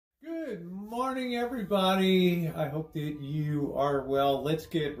Good morning, everybody. I hope that you are well. Let's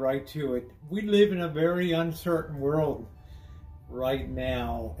get right to it. We live in a very uncertain world right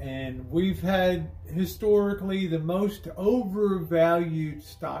now, and we've had historically the most overvalued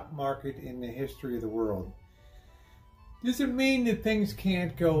stock market in the history of the world. Does it mean that things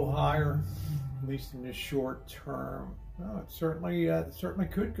can't go higher, at least in the short term? No, it certainly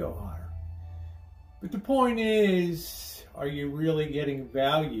could go higher. But the point is, are you really getting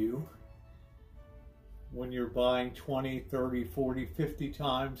value when you're buying 20, 30, 40, 50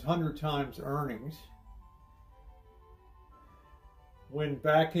 times, 100 times earnings? When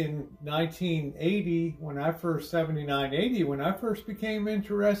back in 1980, when I first became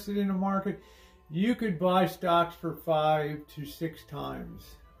interested in the market, you could buy stocks for 5 to 6 times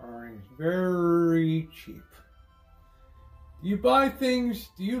earnings, very cheap. Do you buy things,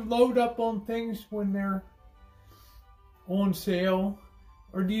 do you load up on things when they're on sale?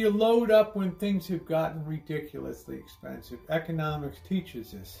 Or do you load up when things have gotten ridiculously expensive? Economics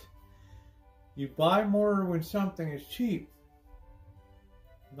teaches this. You buy more when something is cheap,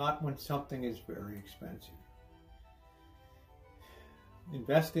 not when something is very expensive.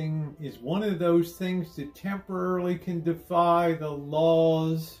 Investing is one of those things that temporarily can defy the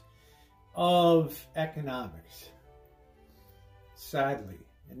laws of economics. Sadly,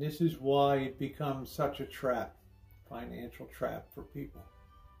 and this is why it becomes such a trap, financial trap for people.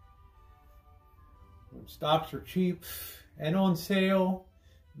 When stocks are cheap and on sale,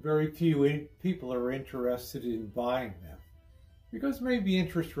 very few people are interested in buying them because maybe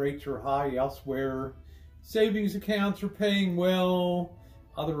interest rates are high elsewhere, savings accounts are paying well,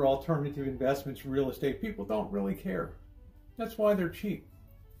 other alternative investments, real estate, people don't really care. That's why they're cheap.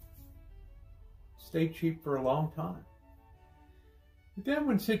 Stay cheap for a long time. But then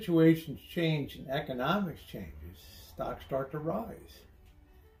when situations change and economics changes, stocks start to rise.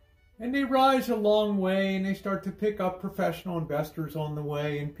 And they rise a long way, and they start to pick up professional investors on the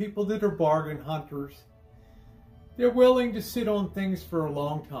way and people that are bargain hunters. They're willing to sit on things for a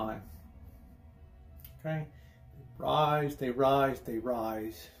long time. Okay? They rise, they rise, they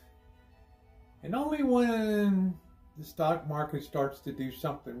rise. And only when the stock market starts to do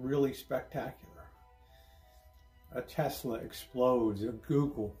something really spectacular, a Tesla explodes, a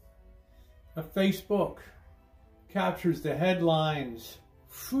Google, a Facebook captures the headlines,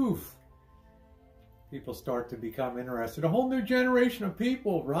 people start to become interested. A whole new generation of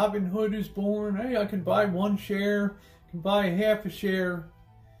people. Robinhood is born. Hey, I can buy 1 share, I can buy half a share.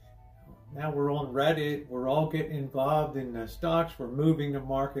 Now we're on Reddit. We're all getting involved in the stocks. We're moving the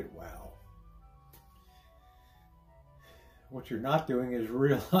market. Wow. What you're not doing is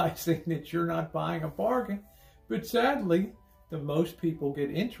realizing that you're not buying a bargain. But sadly, the most people get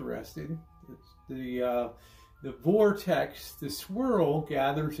interested. The vortex, the swirl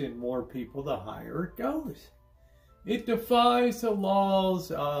gathers in more people the higher it goes. It defies the laws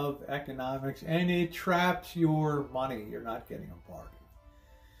of economics and it traps your money. You're not getting a bargain.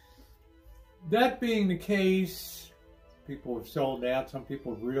 That being the case, people have sold out. Some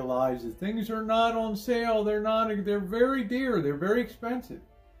people realize that things are not on sale. They're very dear. They're very expensive.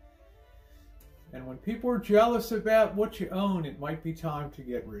 And when people are jealous about what you own, it might be time to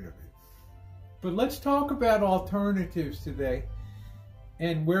get rid of it. But let's talk about alternatives today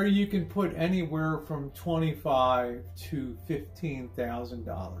and where you can put anywhere from $25,000 to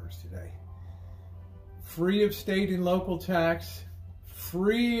 $15,000 today. Free of state and local tax,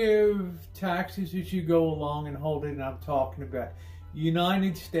 free of taxes as you go along and hold it. And I'm talking about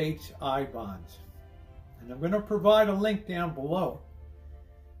United States I-bonds. And I'm going to provide a link down below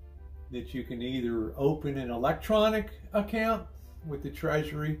that you can either open an electronic account with the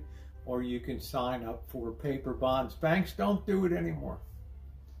Treasury or you can sign up for paper bonds. Banks don't do it anymore.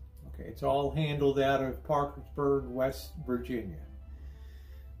 Okay, it's all handled out of Parkersburg, West Virginia.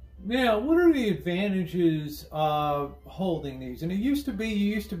 Now, what are the advantages of holding these? And you used to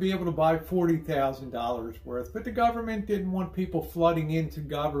be able to buy $40,000 worth, but the government didn't want people flooding into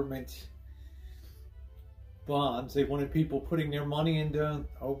government bonds. They wanted people putting their money into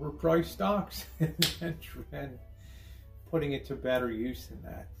overpriced stocks and putting it to better use than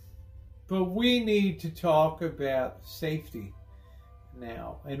that. But we need to talk about safety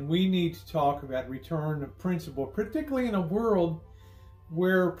now, and we need to talk about return of principal, particularly in a world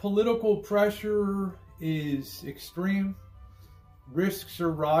where political pressure is extreme, risks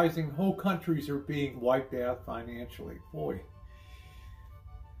are rising, whole countries are being wiped out financially. Boy,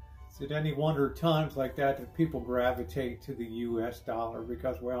 is it any wonder at times like that people gravitate to the US dollar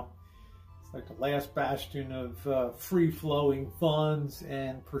because, well, it's like the last bastion of free-flowing funds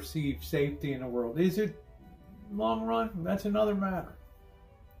and perceived safety in the world. Is it long run? That's another matter.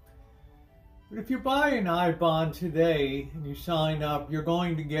 But if you buy an I bond today and you sign up, you're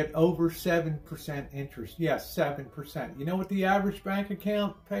going to get over 7% interest. Yes, 7%. You know what the average bank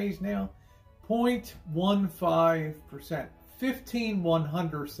account pays now? 0.15%.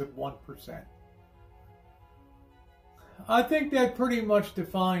 15/100th of 1%. I think that pretty much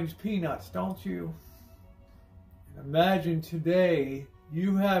defines peanuts, don't you? Imagine today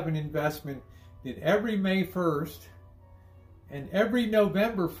you have an investment that every May 1st and every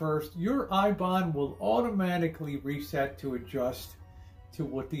November 1st, your I bond will automatically reset to adjust to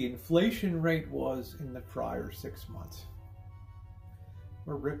what the inflation rate was in the prior 6 months.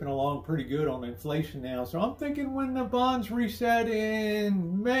 We're ripping along pretty good on inflation now. So I'm thinking when the bonds reset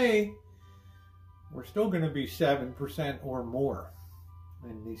in May, we're still going to be 7% or more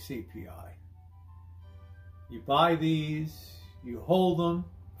in the CPI. You buy these, you hold them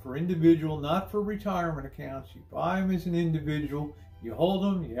for individual, not for retirement accounts. You buy them as an individual, you hold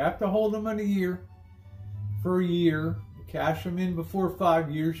them, you have to hold them for a year. You cash them in before 5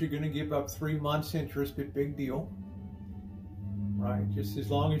 years, you're going to give up 3 months interest, but big deal. Right, just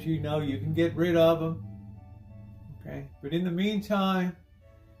as long as you know you can get rid of them. Okay, but in the meantime,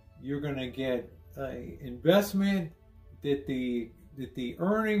 you're going to get an investment that the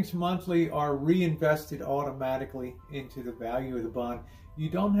earnings monthly are reinvested automatically into the value of the bond. You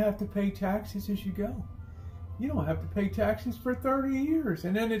don't have to pay taxes as you go. You don't have to pay taxes for 30 years.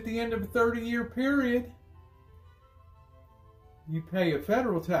 And then at the end of a 30-year period, you pay a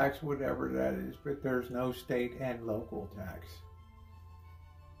federal tax, whatever that is, but there's no state and local tax.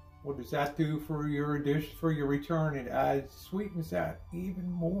 What does that do for your return? It sweetens that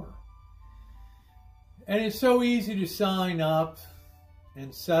even more. And it's so easy to sign up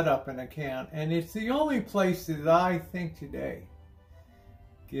and set up an account. And it's the only place that I think today,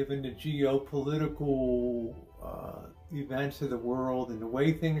 given the geopolitical events of the world and the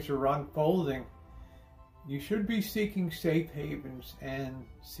way things are unfolding, you should be seeking safe havens and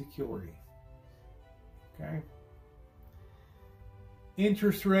security. Okay?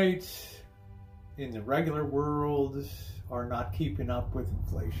 Interest rates in the regular world are not keeping up with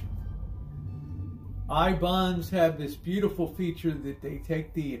inflation. I bonds have this beautiful feature that they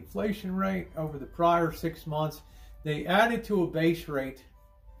take the inflation rate over the prior 6 months, they add it to a base rate,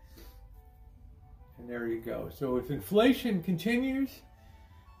 and there you go. So if inflation continues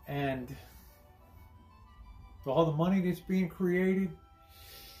and all the money that's being created,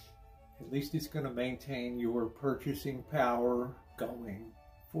 at least it's going to maintain your purchasing power going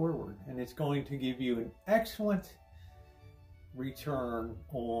forward, and it's going to give you an excellent return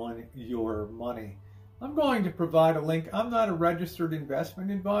on your money. I'm going to provide a link. I'm not a registered investment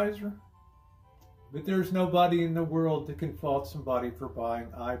advisor, but there's nobody in the world that can fault somebody for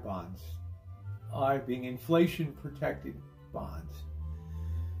buying I bonds. I being inflation protected bonds.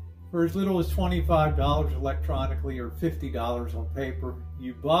 For as little as $25 electronically or $50 on paper,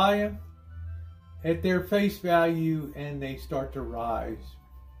 you buy them at their face value and they start to rise.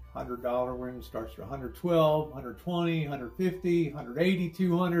 $100 win starts to 112, 120, 150, 180,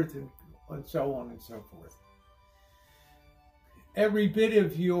 200, and so on and so forth. Every bit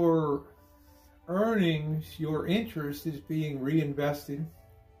of your earnings, your interest is being reinvested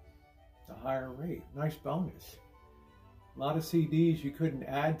at a higher rate. Nice bonus. A lot of CDs you couldn't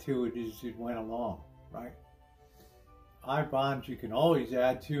add to it as it went along, right? I bonds you can always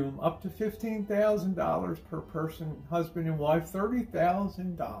add to them up to $15,000 per person, husband and wife,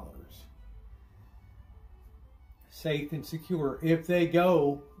 $30,000. Safe and secure. If they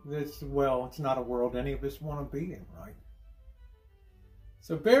go, well, it's not a world any of us want to be in, right?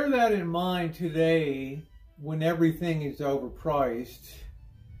 So bear that in mind today when everything is overpriced,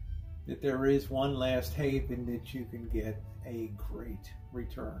 that there is one last haven that you can get a great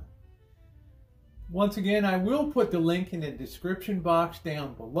return. Once again, I will put the link in the description box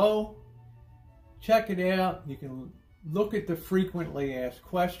down below. Check it out. You can look at the frequently asked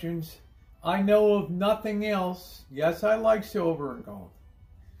questions. I know of nothing else. Yes, I like silver and gold.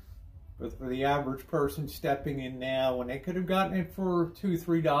 But for the average person stepping in now, when they could have gotten it for $2,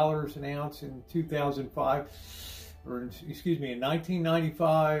 $3 an ounce in 2005, or excuse me, in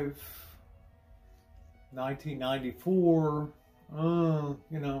 1995, 1994, I'm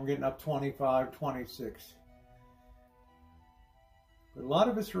getting up 25, 26. But a lot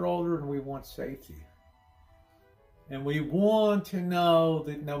of us are older and we want safety. And we want to know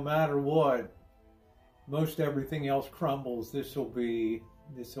that no matter what, most everything else crumbles, this will be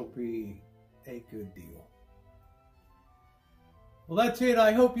a good deal. Well, that's it.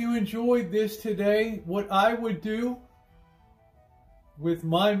 I hope you enjoyed this today. What I would do with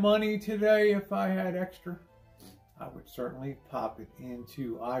my money today, if I had extra, I would certainly pop it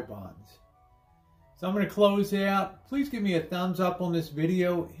into I bonds. So I'm going to close out. Please give me a thumbs up on this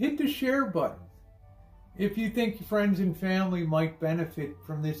video. Hit the share button. If you think your friends and family might benefit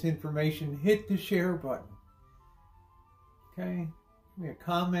from this information, hit the share button. Okay? Give me a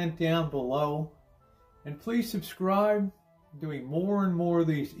comment down below. And please subscribe. I'm doing more and more of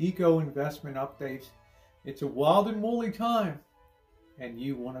these eco investment updates. It's a wild and woolly time, and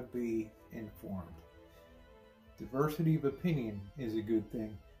you want to be informed. Diversity of opinion is a good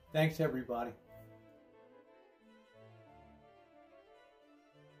thing. Thanks, everybody.